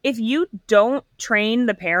 if you don't train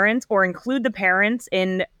the parents or include the parents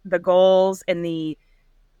in the goals and the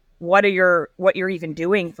what you're even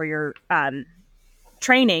doing for your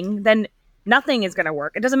training, then nothing is going to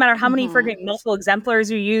work. It doesn't matter how many freaking multiple exemplars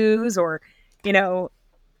you use or,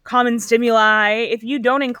 common stimuli. If you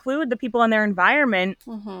don't include the people in their environment,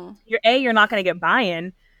 you're not going to get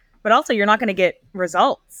buy-in, but also you're not going to get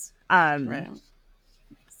results. Right.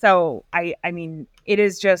 So I mean, it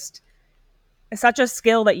is just such a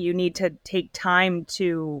skill that you need to take time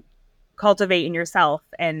to cultivate in yourself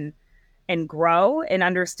and grow and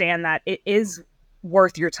understand that it is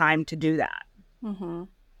worth your time to do that.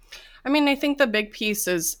 I mean, I think the big piece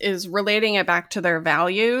is relating it back to their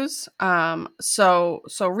values. So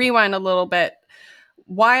rewind a little bit.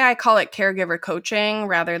 Why I call it caregiver coaching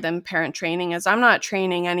rather than parent training is I'm not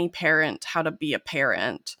training any parent how to be a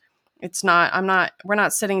parent. We're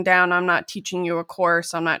not sitting down. I'm not teaching you a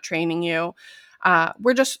course. I'm not training you.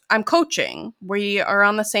 I'm coaching. We are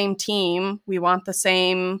on the same team. We want the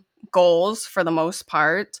same goals for the most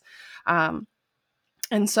part.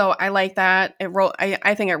 And so I like that.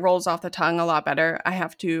 I think it rolls off the tongue a lot better. I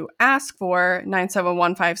have to ask for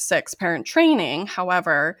 97156 parent training.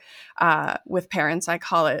 However, with parents, I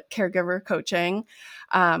call it caregiver coaching.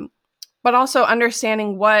 But also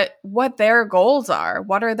understanding what their goals are.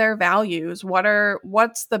 What are their values?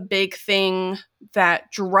 What's the big thing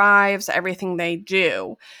that drives everything they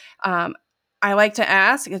do? I like to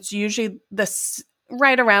ask. It's usually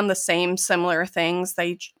right around the same similar things.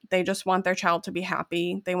 They just want their child to be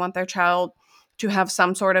happy. They want their child to have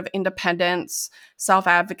some sort of independence,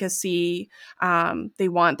 self-advocacy. They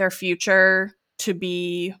want their future to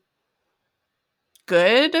be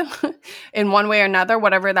good in one way or another,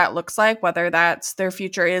 whatever that looks like, whether that's their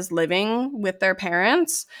future is living with their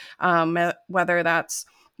parents, whether that's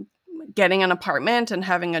getting an apartment and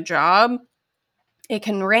having a job. It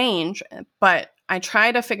can range, but I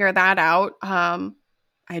try to figure that out.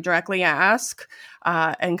 I directly ask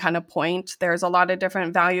and kind of point. There's a lot of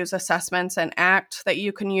different values assessments and ACT that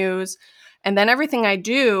you can use. And then everything I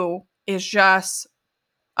do is just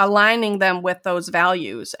aligning them with those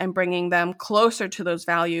values and bringing them closer to those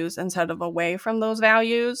values instead of away from those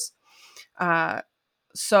values.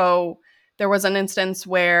 So there was an instance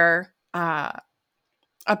where a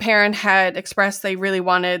parent had expressed they really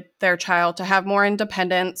wanted their child to have more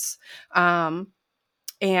independence. And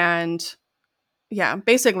yeah,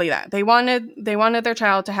 basically that. They wanted their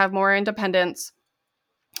child to have more independence.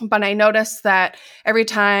 But I noticed that every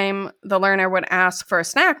time the learner would ask for a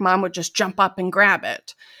snack, mom would just jump up and grab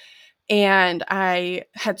it. And I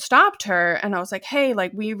had stopped her and I was like, hey,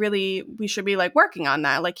 like we should be like working on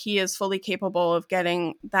that. Like he is fully capable of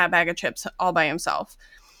getting that bag of chips all by himself.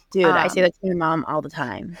 Dude, I say that to my mom all the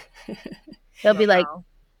time. He'll be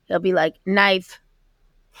like, knife.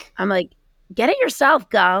 I'm like, get it yourself,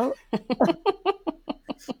 girl.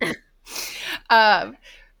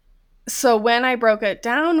 So when I broke it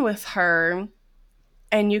down with her,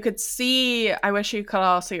 and you could see, I wish you could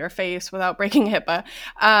all see her face without breaking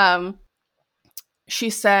HIPAA. She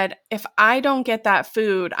said, if I don't get that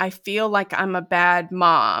food, I feel like I'm a bad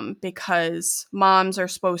mom because moms are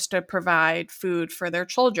supposed to provide food for their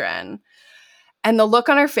children. And the look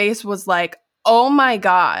on her face was like, oh my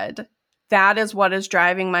God, that is what is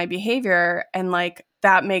driving my behavior. And like,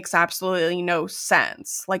 that makes absolutely no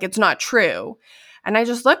sense. Like, it's not true. And I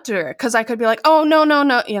just looked at her because I could be like, oh, no.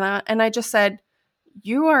 And I just said,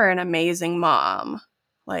 you are an amazing mom.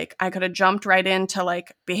 Like, I could have jumped right into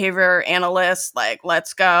like behavior analyst, like,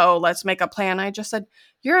 let's go, let's make a plan. I just said,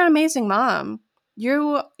 you're an amazing mom.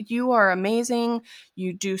 you are amazing.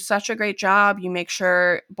 You do such a great job. You make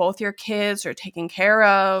sure both your kids are taken care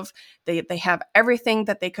of. They have everything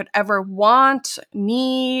that they could ever want,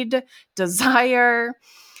 need, desire.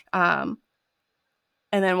 And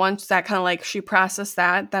then once that kind of like she processed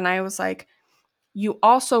that, then I was like, you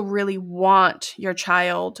also really want your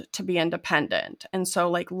child to be independent. And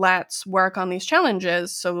so like, let's work on these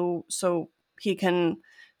challenges so he can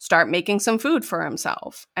start making some food for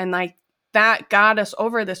himself. And like that got us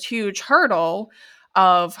over this huge hurdle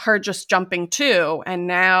of her just jumping to. And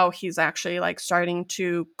now he's actually like starting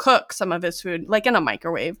to cook some of his food, like in a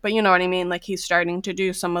microwave, but you know what I mean? Like he's starting to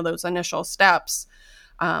do some of those initial steps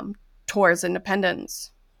towards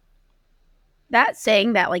independence. That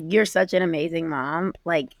saying that like you're such an amazing mom,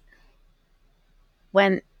 like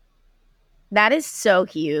when that is so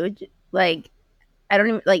huge, like I don't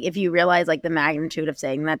even like if you realize like the magnitude of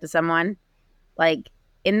saying that to someone, like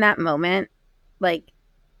in that moment, like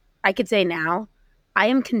I could say now, I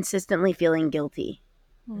am consistently feeling guilty.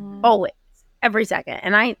 Always, every second.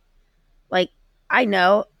 And I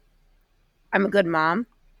know I'm a good mom,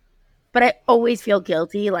 but I always feel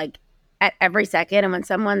guilty like at every second. And when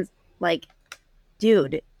someone's like,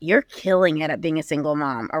 dude, you're killing it at being a single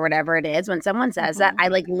mom or whatever it is. When someone says that, I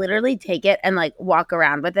like literally take it and like walk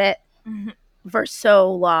around with it for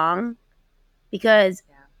so long because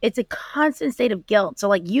it's a constant state of guilt. So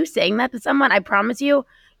like you saying that to someone, I promise you,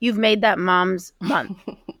 you've made that mom's month.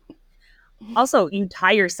 Also, you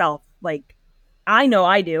tie yourself, like I know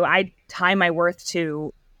I do. I tie my worth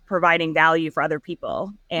to providing value for other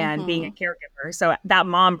people and being a caregiver. So that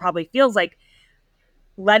mom probably feels like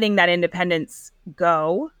letting that independence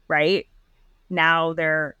go, right? Now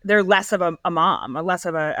they're less of a mom, or less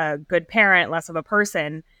of a good parent, less of a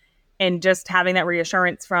person. And just having that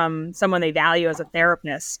reassurance from someone they value as a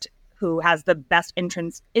therapist who has the best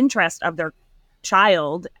interest of their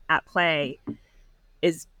child at play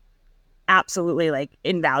is absolutely like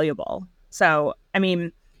invaluable. So, I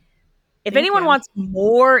mean, if anyone wants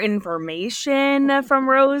more information from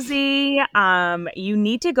Rosie, you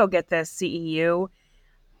need to go get this CEU.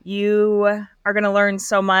 You are going to learn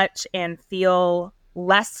so much and feel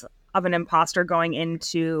less of an imposter going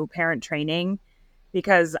into parent training,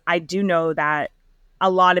 because I do know that a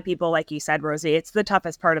lot of people, like you said, Rosie, it's the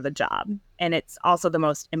toughest part of the job. And it's also the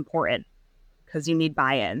most important because you need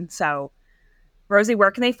buy-in. So, Rosie,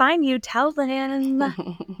 where can they find you? Tell them.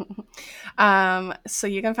 So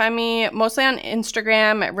you can find me mostly on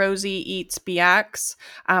Instagram at Rosie Eats BX.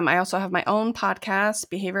 I also have my own podcast,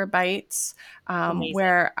 Behavior Bites,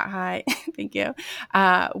 where I thank you,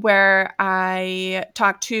 where I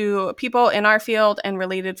talk to people in our field and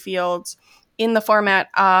related fields in the format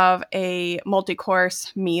of a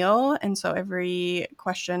multi-course meal. And so every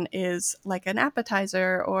question is like an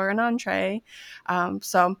appetizer or an entree.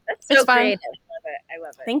 So That's it's so fun. creative. I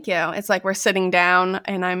love it. Thank you. It's like we're sitting down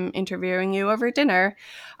and I'm interviewing you over dinner.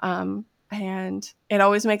 And it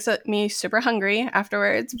always makes me super hungry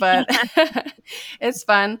afterwards, but it's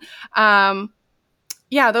fun.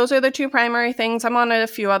 Yeah, those are the two primary things. I'm on a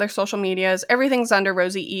few other social medias. Everything's under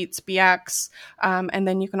Rosie Eats BX. And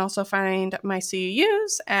then you can also find my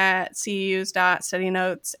CEUs at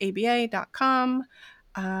ceus.studynotesaba.com.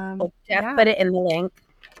 Well, Jeff put it in the link,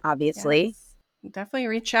 obviously. Yes. Definitely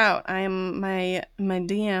reach out. My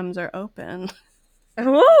DMs are open.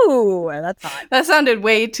 Ooh, that's hot. That sounded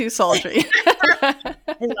way too sultry. I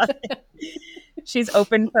love it. She's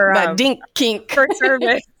open for dink kink for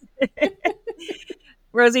service.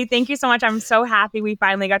 Rosie, thank you so much. I'm so happy we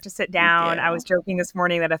finally got to sit down. I was joking this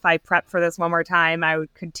morning that if I prep for this one more time, I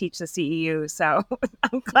could teach the CEU. So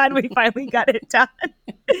I'm glad we finally got it done.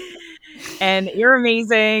 And you're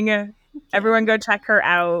amazing. Everyone go check her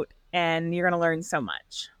out, and you're going to learn so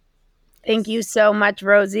much. Thank you so much,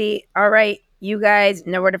 Rosie. All right, you guys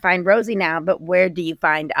know where to find Rosie now, but where do you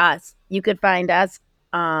find us? You could find us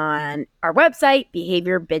on our website,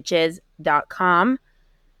 behaviorbitches.com.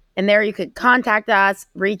 And there you could contact us,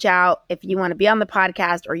 reach out if you want to be on the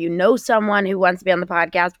podcast, or you know someone who wants to be on the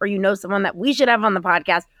podcast, or you know someone that we should have on the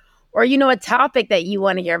podcast, or you know a topic that you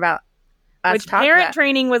want to hear about. Which parent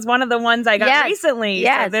training was one of the ones I got recently.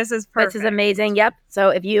 Yes. So this is perfect. This is amazing. Yep. So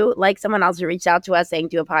if you like someone else who reached out to us saying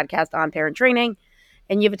do a podcast on parent training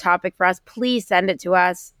and you have a topic for us, please send it to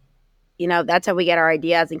us. You know, that's how we get our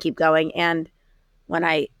ideas and keep going. And when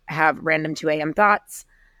I have random 2 a.m. thoughts,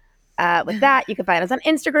 with that, you can find us on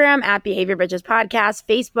Instagram at Behavior Bitches Podcast,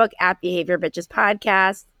 Facebook at Behavior Bitches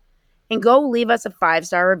Podcast, and go leave us a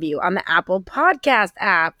 5-star review on the Apple Podcast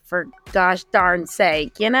app, for gosh darn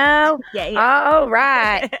sake, you know? Yeah. All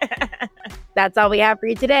right. That's all we have for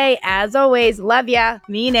you today. As always, love ya.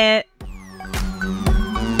 Mean it.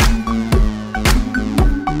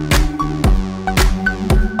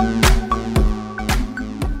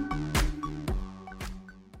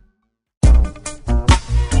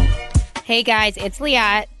 Hey guys, it's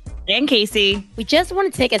Liat. And Casey. We just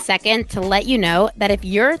want to take a second to let you know that if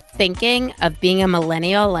you're thinking of being a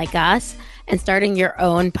millennial like us and starting your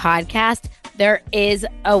own podcast, there is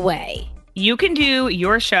a way. You can do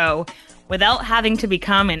your show without having to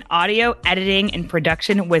become an audio editing and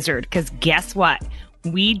production wizard, because guess what?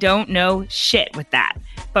 We don't know shit with that.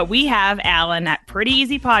 But we have Alan at Pretty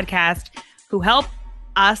Easy Podcast who help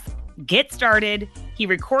us get started. He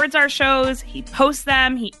records our shows, he posts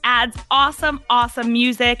them, he adds awesome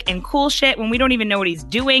music and cool shit when we don't even know what he's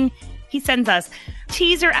doing. He sends us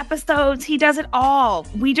teaser episodes, he does it all.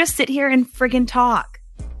 We just sit here and friggin' talk.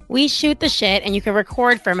 We shoot the shit and you can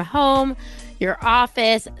record from home, your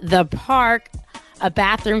office, the park, a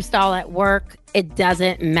bathroom stall at work. It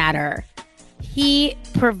doesn't matter. He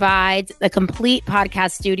provides the complete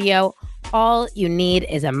podcast studio. All you need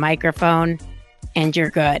is a microphone and you're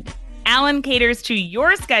good. Alan caters to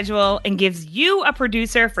your schedule and gives you a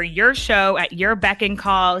producer for your show at your beck and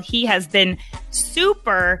call. He has been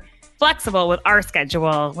super flexible with our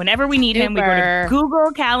schedule. Whenever we need him, we go to Google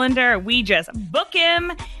Calendar, we just book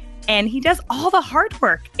him, and he does all the hard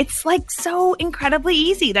work. It's like so incredibly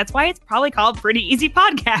easy. That's why it's probably called Pretty Easy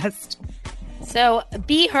Podcast. So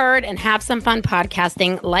be heard and have some fun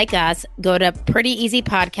podcasting like us. Go to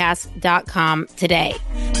prettyeasypodcast.com today.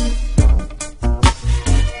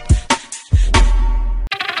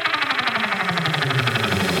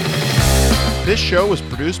 This show was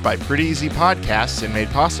produced by Pretty Easy Podcasts and made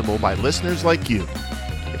possible by listeners like you.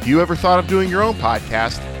 If you ever thought of doing your own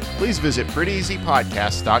podcast, please visit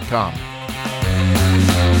prettyeasypodcast.com.